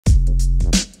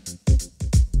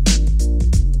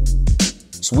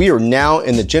So we are now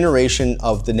in the generation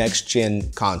of the next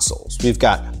gen consoles. We've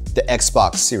got the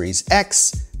Xbox Series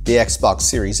X, the Xbox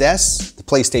Series S, the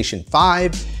PlayStation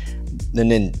 5, the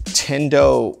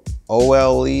Nintendo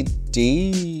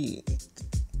OLED.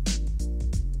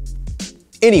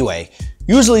 Anyway,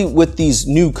 usually with these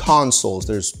new consoles,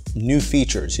 there's new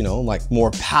features, you know, like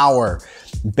more power,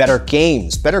 better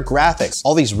games, better graphics,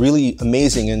 all these really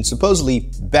amazing and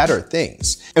supposedly better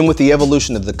things. And with the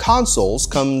evolution of the consoles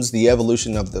comes the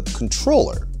evolution of the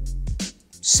controller.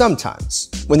 Sometimes.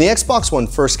 When the Xbox One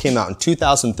first came out in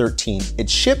 2013, it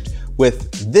shipped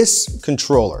with this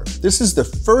controller. This is the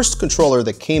first controller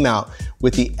that came out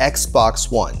with the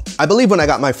Xbox One. I believe when I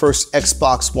got my first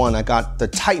Xbox One, I got the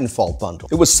Titanfall bundle.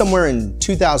 It was somewhere in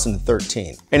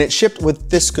 2013, and it shipped with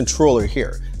this controller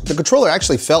here. The controller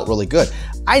actually felt really good.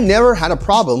 I never had a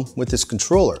problem with this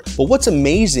controller. But what's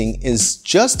amazing is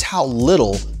just how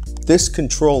little this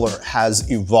controller has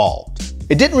evolved.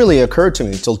 It didn't really occur to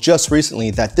me until just recently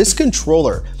that this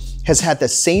controller has had the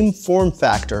same form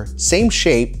factor, same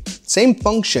shape, same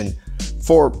function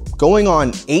for going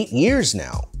on 8 years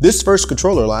now. This first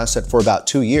controller lasted for about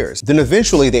 2 years. Then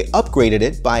eventually they upgraded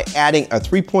it by adding a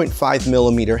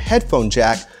 3.5mm headphone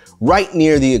jack right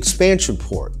near the expansion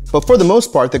port. But for the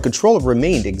most part, the controller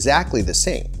remained exactly the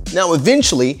same. Now,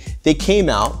 eventually, they came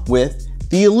out with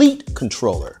the Elite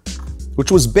controller,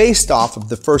 which was based off of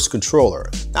the first controller.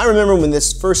 I remember when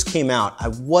this first came out, I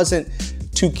wasn't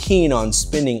too keen on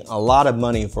spending a lot of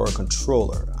money for a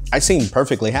controller. I seemed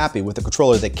perfectly happy with the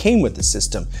controller that came with the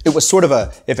system. It was sort of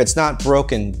a, if it's not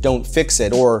broken, don't fix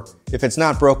it, or if it's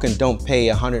not broken, don't pay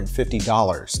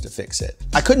 $150 to fix it.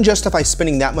 I couldn't justify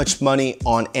spending that much money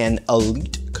on an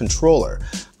Elite controller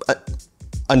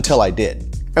until I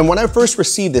did. And when I first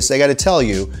received this, I gotta tell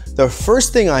you, the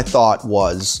first thing I thought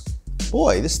was,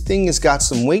 boy, this thing has got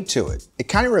some weight to it. It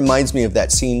kind of reminds me of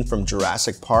that scene from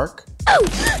Jurassic Park. Oh.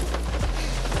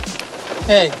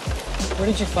 Hey, where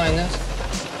did you find those?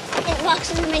 In a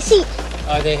box under my seat.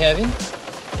 Are they heavy?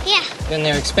 Yeah. Then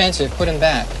they're expensive. Put them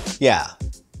back. Yeah,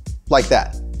 like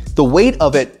that. The weight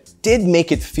of it did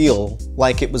make it feel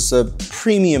like it was a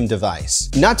premium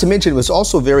device. Not to mention, it was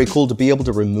also very cool to be able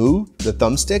to remove the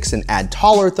thumbsticks and add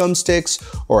taller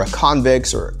thumbsticks or a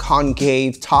convex or a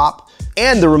concave top,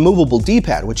 and the removable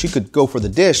D-pad, which you could go for the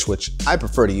dish, which I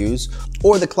prefer to use,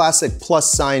 or the classic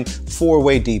plus sign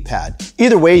 4-way D-pad.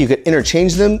 Either way, you could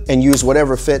interchange them and use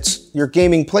whatever fits your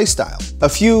gaming playstyle. A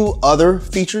few other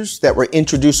features that were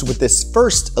introduced with this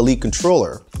first Elite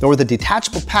controller, there were the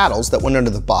detachable paddles that went under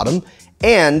the bottom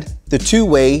and the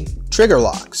 2-way trigger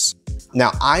locks.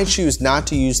 Now, I choose not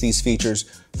to use these features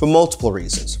for multiple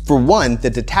reasons. For one, the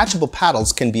detachable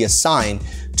paddles can be assigned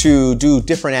to do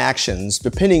different actions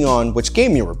depending on which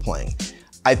game you were playing.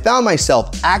 I found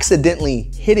myself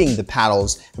accidentally hitting the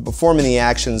paddles and performing the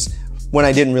actions when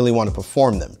I didn't really want to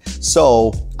perform them,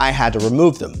 so I had to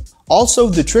remove them. Also,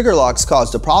 the trigger locks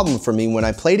caused a problem for me when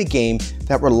I played a game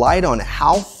that relied on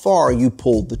how far you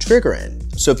pulled the trigger in.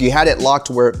 So if you had it locked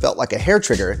to where it felt like a hair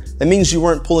trigger, that means you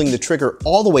weren't pulling the trigger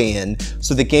all the way in,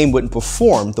 so the game wouldn't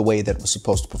perform the way that it was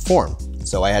supposed to perform.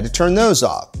 So I had to turn those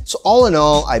off. So all in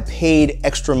all, I paid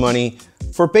extra money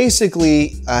for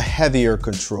basically a heavier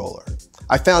controller.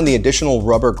 I found the additional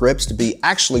rubber grips to be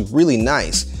actually really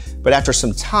nice, but after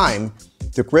some time,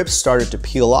 the grips started to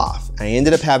peel off. I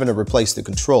ended up having to replace the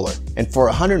controller. And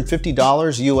for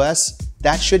 $150 US,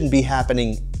 that shouldn't be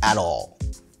happening at all.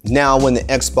 Now, when the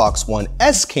Xbox One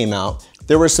S came out,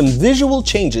 there were some visual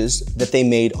changes that they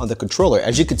made on the controller.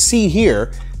 As you can see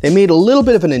here, they made a little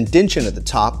bit of an indentation at the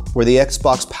top where the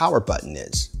Xbox power button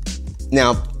is.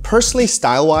 Now, personally,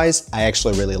 style-wise, I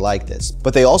actually really like this,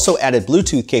 but they also added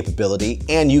Bluetooth capability,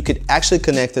 and you could actually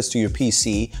connect this to your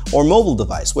PC or mobile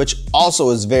device, which also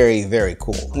is very, very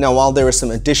cool. Now, while there was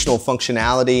some additional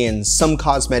functionality and some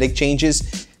cosmetic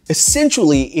changes,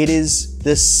 essentially it is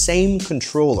the same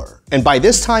controller. And by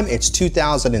this time, it's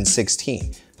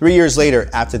 2016, 3 years later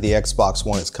after the Xbox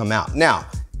One has come out. Now,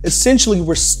 essentially,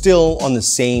 we're still on the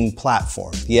same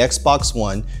platform, the Xbox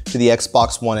One to the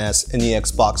Xbox One S and the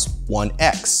Xbox One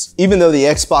X. Even though the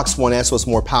Xbox One S was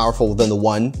more powerful than the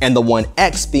One, and the One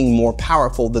X being more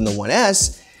powerful than the One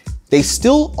S, they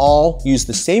still all use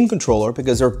the same controller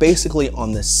because they're basically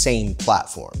on the same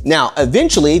platform. Now,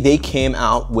 eventually, they came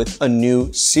out with a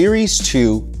new Series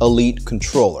 2 Elite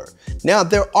controller. Now,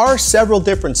 there are several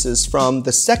differences from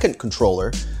the second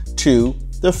controller to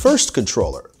the first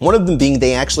controller. One of them being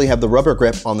they actually have the rubber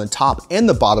grip on the top and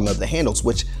the bottom of the handles,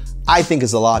 which I think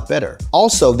is a lot better.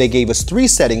 Also, they gave us 3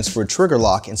 settings for a trigger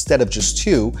lock instead of just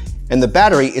 2, and the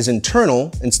battery is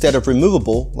internal instead of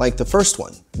removable like the first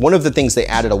one. One of the things they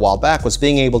added a while back was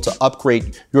being able to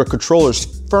upgrade your controller's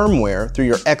firmware through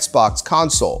your Xbox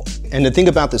console. And the thing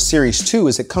about the Series 2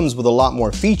 is it comes with a lot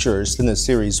more features than the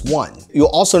Series 1. You'll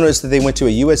also notice that they went to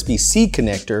a USB-C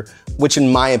connector, which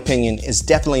in my opinion is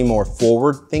definitely more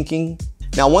forward-thinking.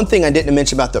 Now, one thing I didn't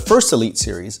mention about the first Elite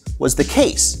series was the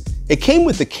case. It came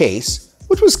with the case,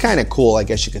 which was kind of cool, I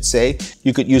guess you could say.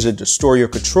 You could use it to store your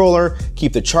controller,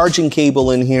 keep the charging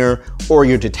cable in here, or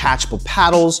your detachable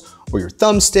paddles, or your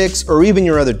thumbsticks, or even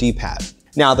your other D-pad.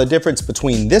 Now, the difference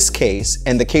between this case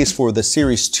and the case for the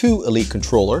Series 2 Elite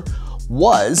controller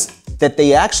was that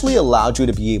they actually allowed you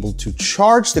to be able to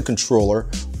charge the controller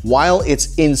while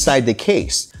it's inside the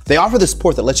case. They offer this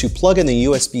port that lets you plug in the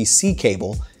USB-C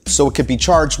cable so it can be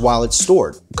charged while it's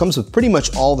stored. It comes with pretty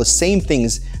much all the same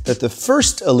things that the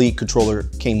first Elite controller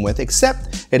came with,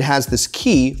 except it has this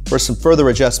key for some further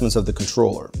adjustments of the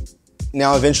controller.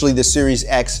 Now, eventually the Series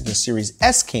X and the Series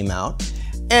S came out,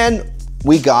 and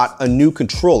we got a new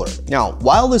controller. Now,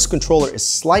 while this controller is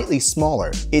slightly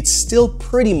smaller, it's still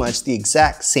pretty much the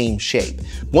exact same shape.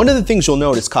 One of the things you'll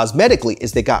notice cosmetically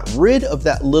is they got rid of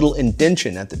that little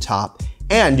indentation at the top,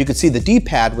 and you can see the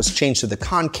D-pad was changed to the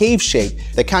concave shape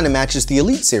that kind of matches the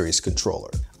Elite series controller.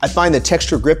 I find the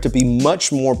texture grip to be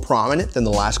much more prominent than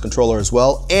the last controller as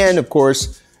well, and of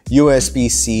course,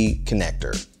 USB-C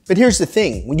connector. But here's the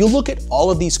thing, when you look at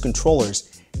all of these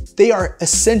controllers, they are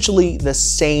essentially the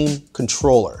same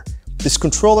controller. This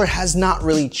controller has not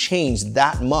really changed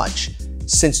that much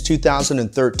since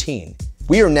 2013.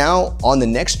 We are now on the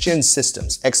next gen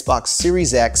systems, Xbox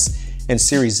Series X and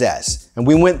Series S. And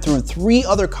we went through 3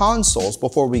 other consoles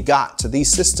before we got to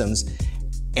these systems.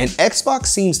 And Xbox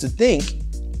seems to think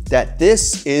that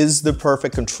this is the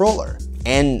perfect controller.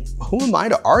 And who am I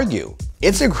to argue?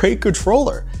 It's a great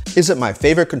controller. Is it my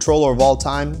favorite controller of all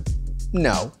time?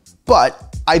 No,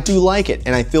 but I do like it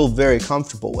and I feel very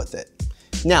comfortable with it.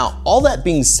 Now, all that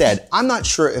being said, I'm not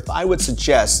sure if I would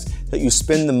suggest that you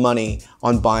spend the money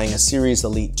on buying a Series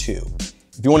Elite 2.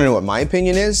 If you want to know what my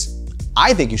opinion is,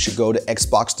 I think you should go to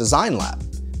Xbox Design Lab.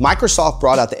 Microsoft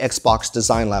brought out the Xbox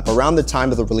Design Lab around the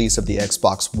time of the release of the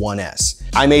Xbox One S.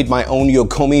 I made my own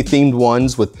Yogomi themed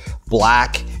ones with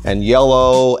black and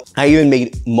yellow. I even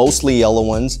made mostly yellow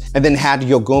ones and then had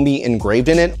Yogomi engraved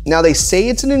in it. Now they say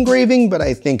it's an engraving, but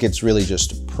I think it's really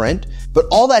just a print. But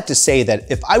all that to say that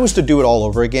if I was to do it all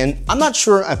over again, I'm not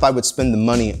sure if I would spend the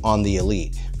money on the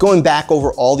Elite. Going back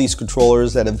over all these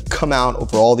controllers that have come out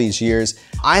over all these years,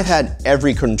 I've had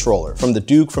every controller, from the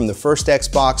Duke from the first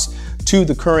Xbox to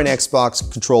the current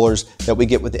Xbox controllers that we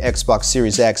get with the Xbox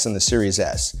Series X and the Series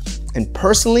S. And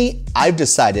personally, I've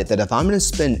decided that if I'm gonna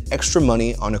spend extra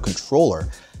money on a controller,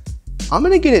 I'm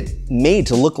gonna get it made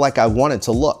to look like I want it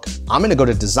to look. I'm gonna go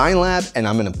to Design Lab and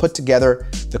I'm gonna put together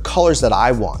the colors that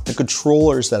I want, the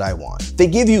controllers that I want. They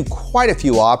give you quite a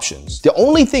few options. The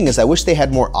only thing is I wish they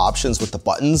had more options with the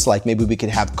buttons, like maybe we could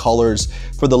have colors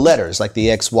for the letters, like the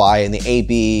X, Y, and the A,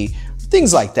 B,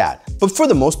 things like that. But for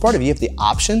the most part, if you have the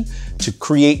option to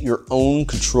create your own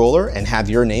controller and have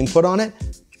your name put on it,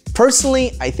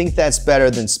 personally, I think that's better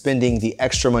than spending the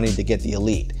extra money to get the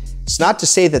Elite. It's not to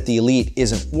say that the Elite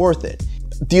isn't worth it.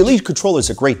 The Elite controller is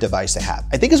a great device to have.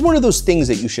 I think it's one of those things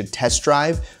that you should test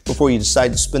drive before you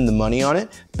decide to spend the money on it,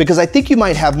 because I think you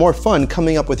might have more fun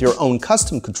coming up with your own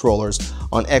custom controllers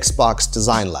on Xbox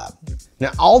Design Lab.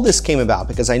 Now, all this came about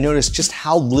because I noticed just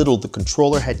how little the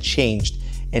controller had changed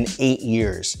in 8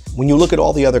 years. When you look at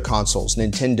all the other consoles,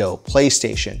 Nintendo,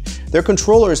 PlayStation, their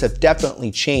controllers have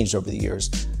definitely changed over the years.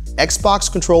 Xbox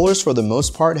controllers, for the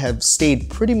most part, have stayed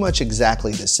pretty much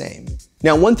exactly the same.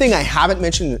 Now, one thing I haven't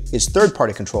mentioned is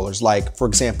third-party controllers, like, for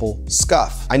example,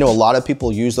 SCUF. I know a lot of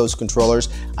people use those controllers.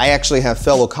 I actually have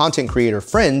fellow content creator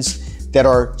friends that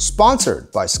are sponsored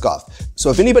by SCUF. So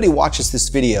if anybody watches this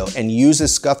video and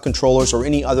uses SCUF controllers or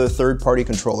any other third-party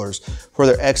controllers for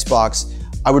their Xbox,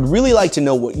 I would really like to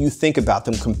know what you think about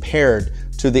them compared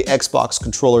to the Xbox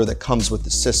controller that comes with the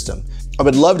system. I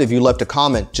would love it if you left a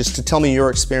comment just to tell me your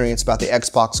experience about the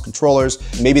Xbox controllers.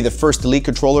 Maybe the first Elite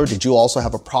controller, did you also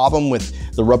have a problem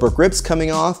with the rubber grips coming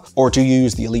off? Or do you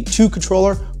use the Elite 2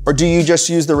 controller? Or do you just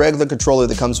use the regular controller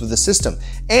that comes with the system?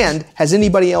 And has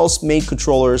anybody else made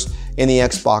controllers in the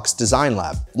Xbox Design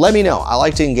Lab? Let me know. I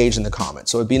like to engage in the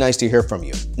comments, so it'd be nice to hear from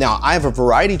you. Now, I have a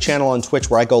variety channel on Twitch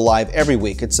where I go live every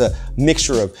week. It's a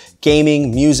mixture of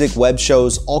gaming, music, web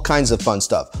shows, all kinds of fun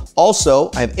stuff. Also,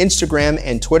 I have Instagram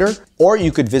and Twitter, or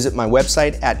you could visit my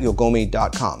website at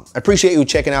yogomi.com. I appreciate you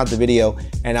checking out the video,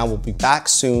 and I will be back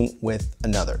soon with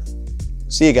another.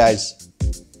 See you guys.